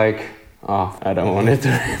then it's like, I don't want it to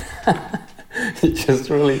rain. You just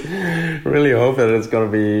really, really hope that it's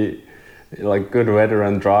gonna be like good weather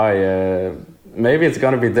and dry. Maybe it's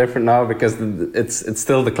gonna be different now because it's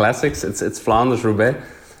still the classics. It's Flanders, Roubaix.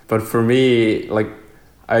 But for me,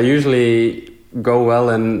 I usually go well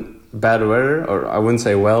in bad weather, or I wouldn't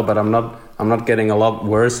say well, but I'm not getting a lot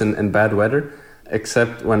worse in bad weather,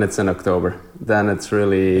 except when it's in October. Then it's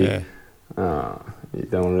really you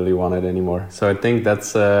don't really want it anymore. So I think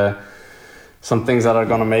that's some things that are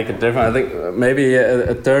going to make it different. I think maybe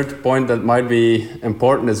a third point that might be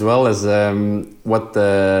important as well is what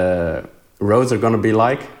the roads are going to be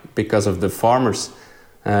like because of the farmers.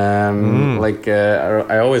 I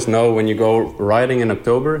always know when you go riding in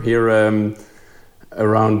October here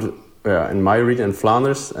around in my region in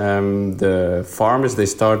Flanders, the farmers, they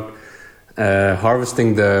start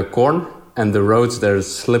harvesting the corn. And the roads, they're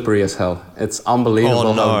slippery as hell. It's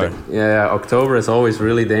unbelievable. Oh, no. October is always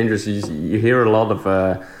really dangerous. You hear a lot of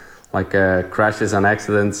crashes and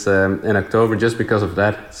accidents in October just because of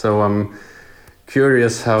that. So I'm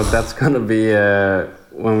curious how that's going to be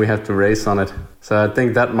when we have to race on it. So I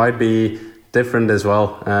think that might be different as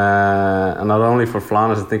well. And not only for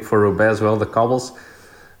Flanders, I think for Roubaix as well, the cobbles.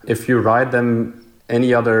 If you ride them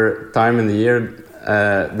any other time in the year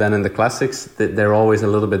than in the classics, they're always a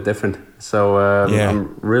little bit different. So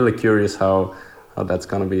I'm really curious how that's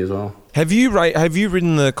going to be as well. Have you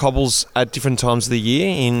ridden the cobbles at different times of the year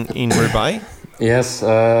in Roubaix? Yes,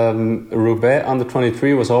 Roubaix under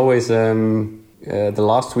 23 was always the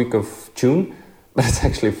last week of June. But it's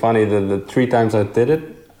actually funny that the 3 times I did it,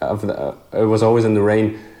 it was always in the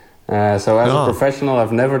rain. So as a professional,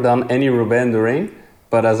 I've never done any Roubaix in the rain.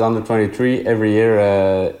 But as under 23, every year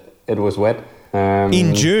it was wet.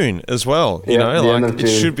 In June as well, it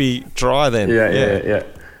should be dry then. Yeah.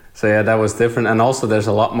 So that was different, and also there's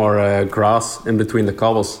a lot more grass in between the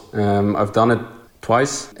cobbles. I've done it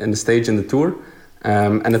twice in the stage in the Tour,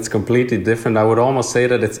 and it's completely different. I would almost say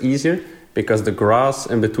that it's easier because the grass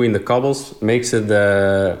in between the cobbles makes it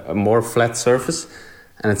a more flat surface,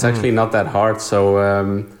 and it's actually not that hard.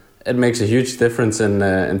 So it makes a huge difference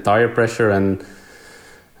in tire pressure and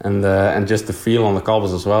just the feel on the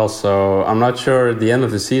cobbles as well. So I'm not sure at the end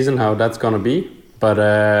of the season how that's gonna be, but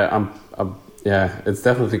it's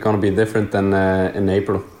definitely gonna be different than in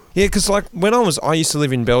April. Yeah, because like I used to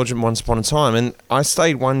live in Belgium once upon a time, and I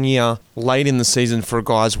stayed 1 year late in the season for a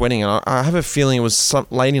guy's wedding, and I have a feeling it was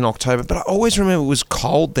late in October, but I always remember it was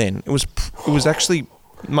cold then. It was actually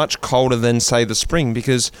much colder than say the spring,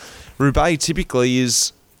 because Roubaix typically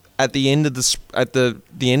is at the end of the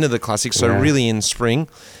end of the classic, so really in spring,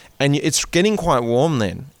 and it's getting quite warm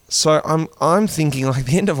then. So I'm thinking like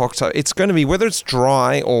the end of October, it's going to be, whether it's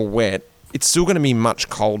dry or wet, it's still going to be much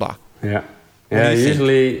colder. Yeah. Yeah,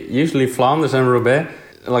 usually Flanders and Roubaix,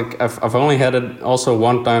 like I've only had it also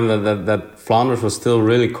one time that Flanders was still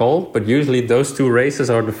really cold, but usually those two races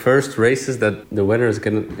are the first races that the weather is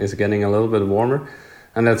getting a little bit warmer,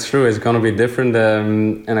 and that's true. It's gonna be different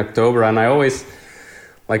in October, and I always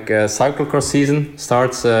like cyclocross season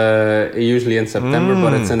starts usually in September,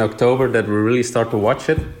 but it's in October that we really start to watch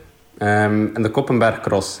it. And the Koppenberg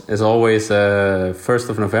Cross is always 1st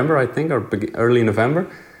of November, I think, or early November.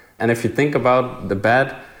 And if you think about the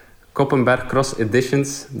bad Koppenberg Cross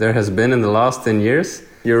editions there has been in the last 10 years,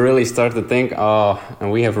 you really start to think,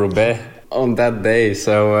 and we have Roubaix on that day.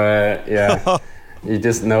 So, you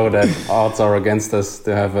just know that odds are against us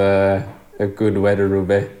to have a good weather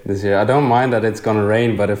Roubaix this year. I don't mind that it's going to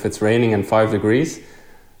rain, but if it's raining and 5 degrees,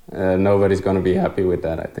 nobody's going to be happy with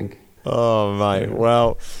that, I think. Oh, mate.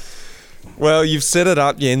 Well, you've set it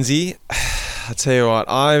up, Jensie. I tell you what,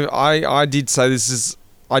 I did say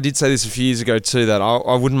this a few years ago too, that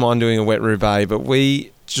I wouldn't mind doing a wet Roubaix, but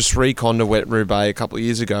we just reconned a wet Roubaix a couple of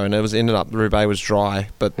years ago, and ended up the Roubaix was dry,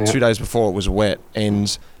 but 2 days before it was wet.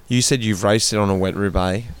 And you said you've raced it on a wet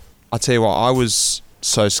Roubaix. I tell you what, I was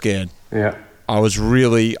so scared. Yeah. I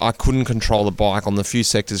couldn't control the bike on the few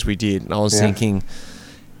sectors we did, and I was thinking,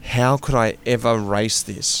 how could I ever race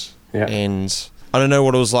this? Yeah. And I don't know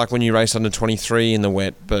what it was like when you raced under 23 in the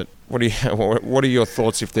wet, but what are your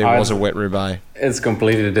thoughts if there was a wet Roubaix? It's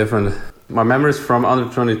completely different. My memories from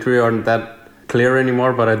under 23 aren't that clear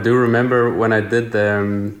anymore, but I do remember when I did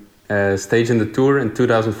the stage in the Tour in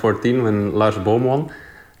 2014 when Lars Boom won.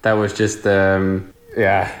 That was just, I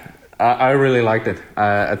really liked it.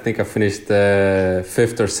 I think I finished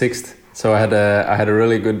 5th or 6th, so I had a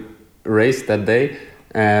really good race that day,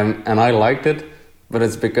 and I liked it. But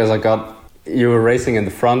it's because you were racing in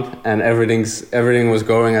the front, and everything was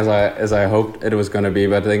going as I hoped it was going to be.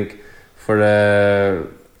 But I think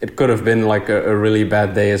it could have been like a really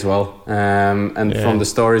bad day as well. From the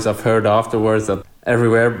stories I've heard afterwards, that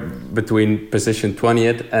everywhere between position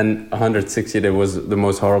 20th and 160th, it was the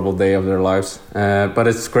most horrible day of their lives. But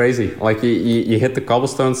it's crazy. Like you hit the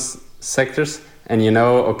cobblestones sectors, and you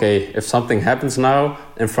know, okay, if something happens now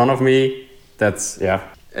in front of me, it's over.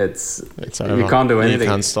 You can't do anything. You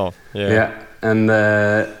can't stop. Yeah. And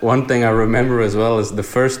one thing I remember as well is the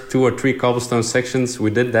first 2 or 3 cobblestone sections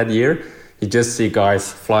we did that year, you just see guys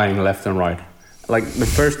flying left and right. Like the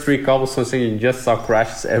first 3 cobblestone sections, you just saw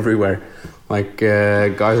crashes everywhere. Like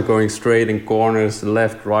guys going straight in corners,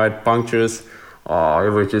 left, right, punctures. Oh,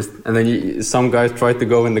 it was just... And then some guys tried to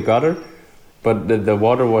go in the gutter, but the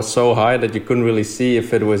water was so high that you couldn't really see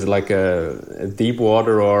if it was like a deep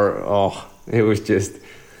water or... It was just,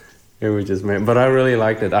 but I really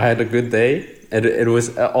liked it. I had a good day. It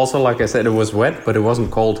was also, like I said, it was wet, but it wasn't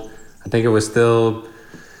cold. I think it was still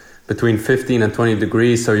between 15 and 20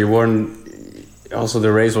 degrees, so you weren't... Also,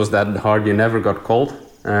 the race was that hard, you never got cold.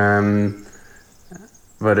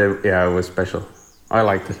 But it was special. I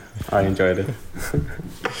liked it. I enjoyed it.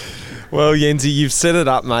 Well, Jensie, you've set it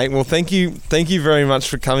up, mate. Well, thank you very much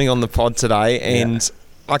for coming on the pod today, and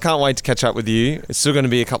I can't wait to catch up with you. It's still going to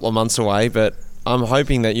be a couple of months away, but I'm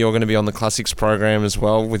hoping that you're going to be on the Classics program as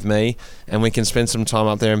well with me, and we can spend some time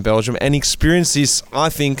up there in Belgium and experience this. I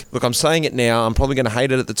think, look, I'm saying it now, I'm probably going to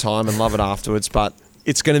hate it at the time and love it afterwards, but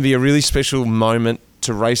it's going to be a really special moment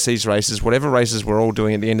to race these races, whatever races we're all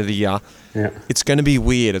doing at the end of the year. Yeah. It's going to be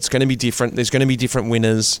weird. It's going to be different. There's going to be different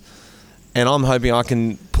winners, and I'm hoping I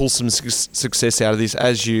can pull some success out of this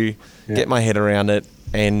as you get my head around it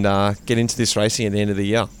and get into this racing at the end of the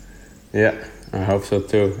year. Yeah, I hope so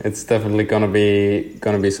too. It's definitely gonna be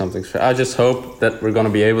something. I just hope that we're gonna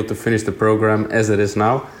be able to finish the program as it is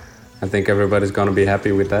now. I think everybody's gonna be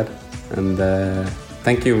happy with that. And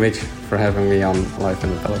thank you, Mitch, for having me on Live in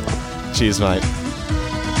the Peloton. Cheers, mate.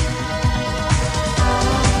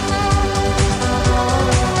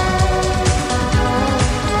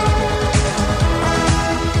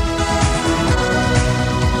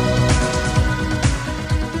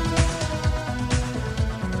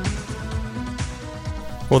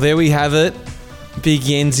 Well, there we have it. Big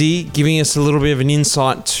Yenzi giving us a little bit of an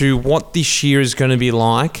insight to what this year is going to be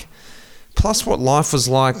like, plus what life was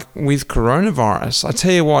like with coronavirus. I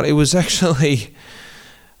tell you what, it was actually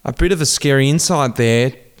a bit of a scary insight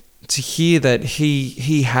there to hear that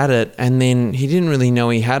he had it and then he didn't really know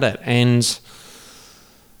he had it. And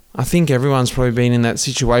I think everyone's probably been in that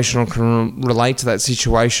situation or can relate to that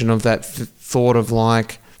situation of that thought of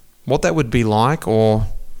like what that would be like, or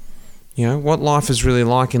what life is really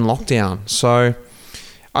like in lockdown. So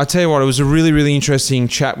I tell you what, it was a really, really interesting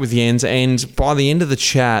chat with Jens, and by the end of the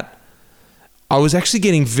chat, I was actually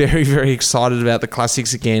getting very, very excited about the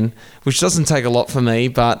classics again, which doesn't take a lot for me,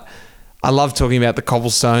 but I love talking about the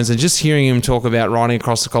cobblestones, and just hearing him talk about riding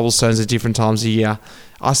across the cobblestones at different times of year,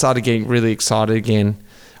 I started getting really excited again.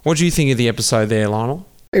 What do you think of the episode there, Lionel?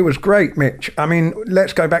 It was great, Mitch. I mean,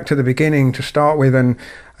 let's go back to the beginning to start with, and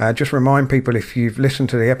just remind people, if you've listened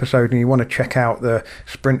to the episode and you want to check out the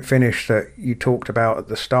sprint finish that you talked about at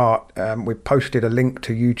the start, we've posted a link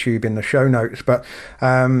to YouTube in the show notes. But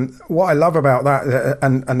what I love about that,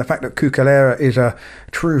 and the fact that Cucalera is a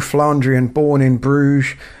true Flandrian born in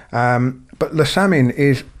Bruges, but Les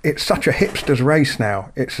Amis it's such a hipster's race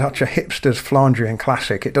now. It's such a hipster's Flandrian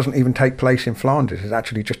classic. It doesn't even take place in Flanders. It's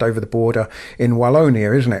actually just over the border in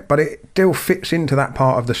Wallonia, isn't it? But it still fits into that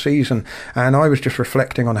part of the season. And I was just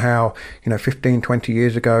reflecting on how, 15, 20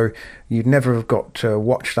 years ago, you'd never have got to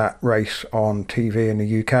watch that race on TV in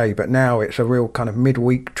the UK. But now it's a real kind of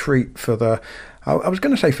midweek treat for the, I was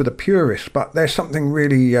going to say for the purists, but there's something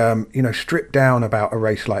really, stripped down about a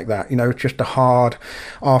race like that. Just a hard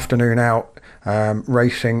afternoon out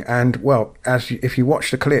racing. And, well, if you watch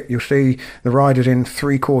the clip, you'll see the riders in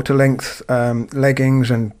 3/4 length leggings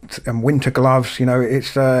and winter gloves.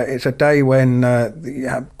 It's a day when you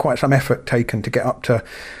have quite some effort taken to get up to,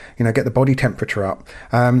 get the body temperature up.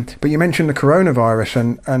 But you mentioned the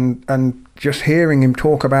coronavirus and just hearing him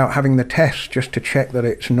talk about having the test just to check that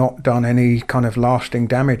it's not done any kind of lasting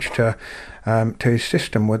damage to his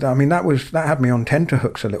system. That had me on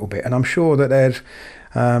tenterhooks a little bit, and I'm sure that there's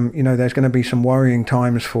going to be some worrying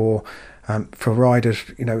times for riders,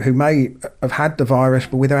 who may have had the virus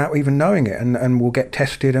but without even knowing it, and will get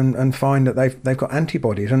tested and find that they've got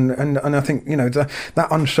antibodies, and I think that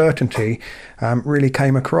uncertainty really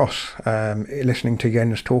came across listening to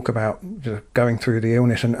Jens talk about going through the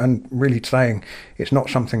illness and really saying it's not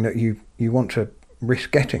something that you want to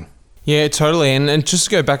risk getting. Yeah, totally. And just to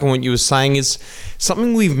go back on what you were saying, is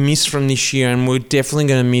something we've missed from this year, and we're definitely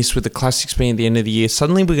going to miss with the classics being at the end of the year.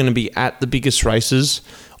 Suddenly we're going to be at the biggest races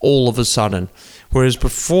all of a sudden. Whereas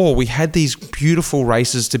before we had these beautiful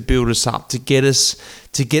races to build us up, to get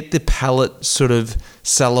the palate sort of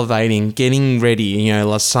salivating, getting ready.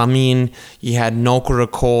 Les Amis, you had Nolkera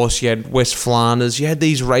course, you had West Flanders, you had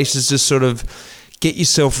these races to sort of get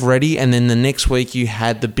yourself ready, and then the next week you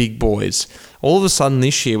had the big boys. All of a sudden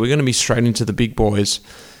this year, we're going to be straight into the big boys.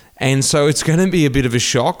 And so it's going to be a bit of a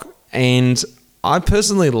shock. And I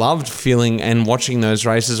personally loved feeling and watching those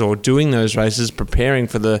races, or doing those races, preparing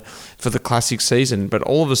for the classic season. But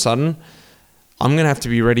all of a sudden, I'm going to have to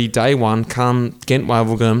be ready day one. Come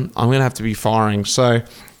Ghent-Wevelgem, I'm going to have to be firing. So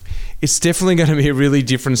it's definitely going to be a really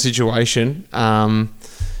different situation,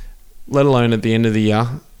 let alone at the end of the year.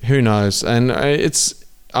 Who knows? And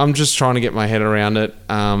I'm just trying to get my head around it.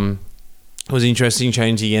 It was interesting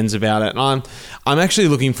chatting to Jens about it. And I'm actually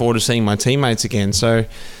looking forward to seeing my teammates again. So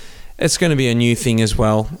it's going to be a new thing as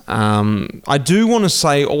well. I do want to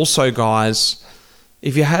say also, guys,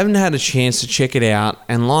 if you haven't had a chance to check it out,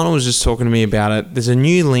 and Lionel was just talking to me about it, there's a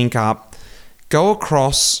new link up. Go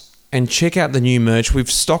across and check out the new merch.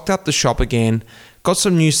 We've stocked up the shop again. Got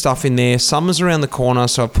some new stuff in there. Summer's around the corner,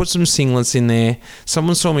 so I've put some singlets in there.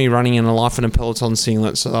 Someone saw me running in a Life in a Peloton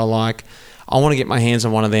singlet, so they're like, I want to get my hands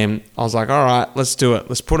on one of them. I was like, all right, let's do it.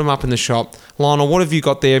 Let's put them up in the shop. Lionel, what have you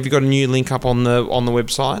got there? Have you got a new link up on the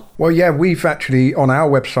website? Well, yeah, we've actually, on our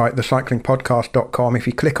website, thecyclingpodcast.com, if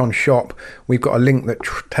you click on shop, we've got a link that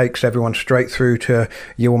takes everyone straight through to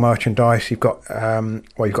your merchandise. You've got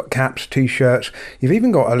you've got caps, t-shirts. You've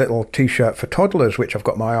even got a little t-shirt for toddlers, which I've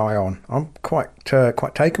got my eye on. I'm quite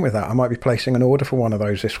taken with that. I might be placing an order for one of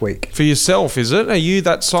those this week. For yourself, is it? Are you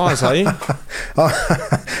that size, are you?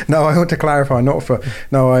 No, I want to clarify.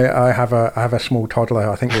 I have a small toddler.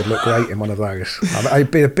 I think would look great in one of those.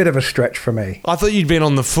 It'd be a bit of a stretch for me. I thought you'd been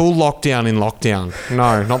on the full lockdown in lockdown.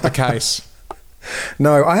 No, not the case.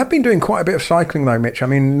 No, I have been doing quite a bit of cycling though, Mitch. I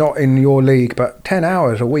mean, not in your league, but 10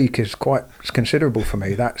 hours a week is quite considerable for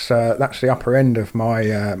me. That's the upper end of my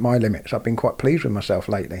limits. I've been quite pleased with myself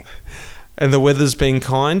lately. And the weather's been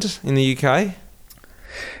kind in the UK?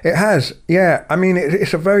 It has, yeah. I mean,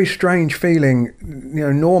 it's a very strange feeling.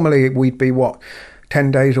 Normally we'd be 10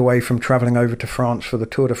 days away from travelling over to France for the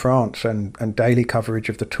Tour de France and daily coverage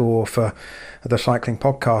of the Tour for the Cycling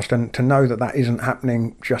Podcast, and to know that isn't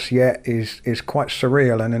happening just yet is quite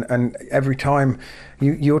surreal. And every time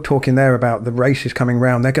you're talking there about the races coming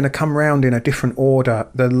round, they're going to come round in a different order.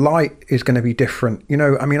 The light is going to be different.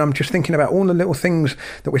 I'm just thinking about all the little things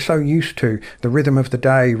that we're so used to, the rhythm of the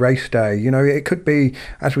day, race day. It could be,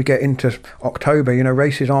 as we get into October,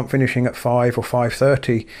 races aren't finishing at 5 or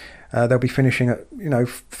 5:30. They'll be finishing at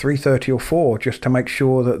 3:30 or 4, just to make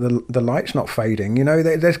sure that the light's not fading.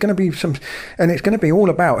 There's going to be some, and it's going to be all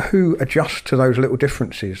about who adjusts to those little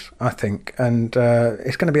differences, I think. And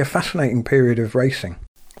it's going to be a fascinating period of racing.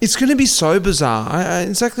 It's going to be so bizarre.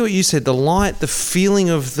 Exactly what you said. The light, the feeling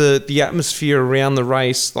of the atmosphere around the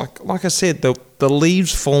race. Like I said, the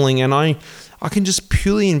leaves falling, and I can just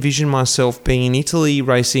purely envision myself being in Italy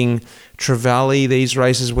racing Trevally, these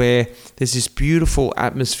races where there's this beautiful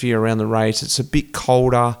atmosphere around the race. It's a bit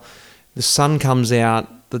colder, the sun comes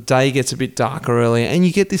out, the day gets a bit darker earlier, and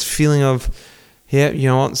you get this feeling of, yeah, you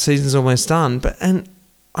know what, the season's almost done. And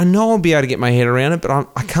I know I'll be able to get my head around it, but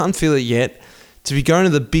I can't feel it yet. To be going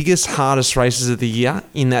to the biggest, hardest races of the year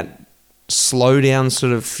in that slow down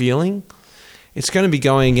sort of feeling, it's going to be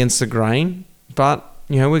going against the grain, but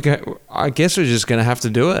I guess we're just going to have to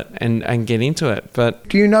do it and get into it. But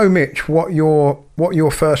do you know, Mitch, what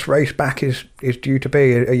your first race back is due to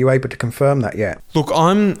be? Are you able to confirm that yet? Look,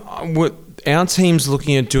 our team's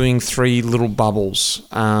looking at doing 3 little bubbles.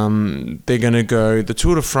 They're going to go the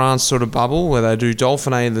Tour de France sort of bubble where they do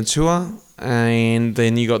Dauphiné and the Tour, and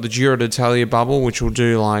then you got the Giro d'Italia bubble, which will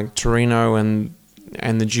do like Torino and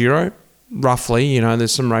the Giro, roughly.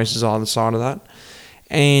 There's some races either side of that.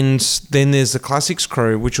 And then there's the Classics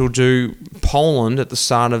crew, which will do Poland at the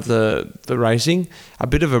start of the racing, a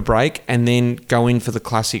bit of a break, and then go in for the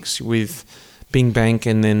Classics with Bing Bank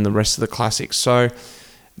and then the rest of the Classics. So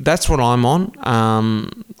that's what I'm on.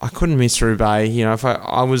 I couldn't miss Roubaix. If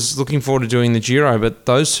I was looking forward to doing the Giro, but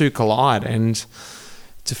those two collide. And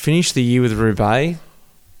to finish the year with Roubaix,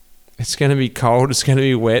 it's going to be cold, it's going to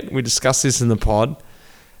be wet. We discussed this in the pod.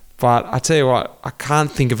 But I tell you what, I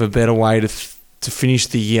can't think of a better way to finish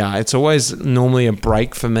the year. It's always normally a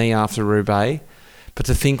break for me after Roubaix, but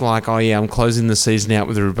to think like, oh yeah, I'm closing the season out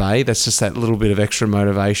with Roubaix, that's just that little bit of extra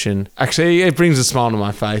motivation. Actually, it brings a smile to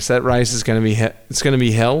my face. That race is going to be it's going to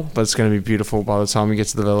be hell, but it's going to be beautiful by the time we get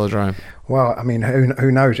to the velodrome. Well, I mean, who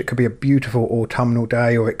knows? It could be a beautiful autumnal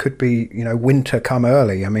day, or it could be, winter come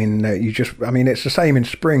early. I mean, it's the same in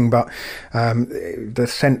spring, but the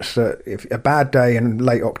sense that if a bad day in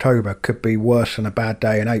late October could be worse than a bad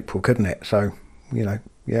day in April, couldn't it? So,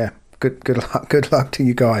 yeah. Good luck to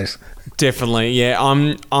you guys. Definitely, yeah.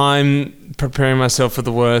 I'm preparing myself for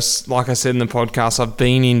the worst. Like I said in the podcast, I've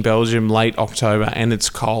been in Belgium late October and it's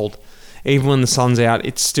cold. Even when the sun's out,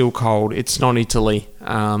 it's still cold. It's not Italy.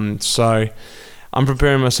 So I'm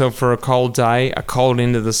preparing myself for a cold day, a cold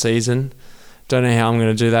end of the season. Don't know how I'm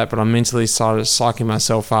going to do that, but I'm mentally started psyching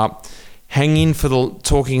myself up. Hang in for the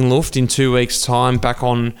Talking Luft in 2 weeks' time, back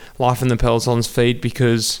on Life in the Peloton's feed,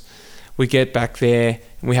 because we get back there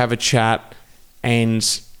and we have a chat,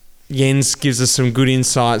 and Jens gives us some good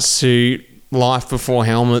insights to life before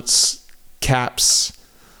helmets, caps,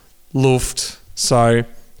 Luft. So,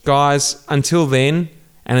 guys, until then,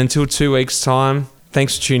 and until 2 weeks' time,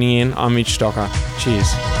 thanks for tuning in. I'm Mitch Stocker. Cheers.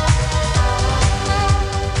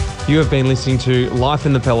 You have been listening to Life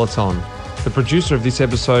in the Peloton. The producer of this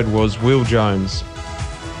episode was Will Jones.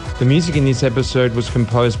 The music in this episode was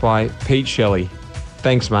composed by Pete Shelley.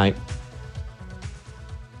 Thanks, mate.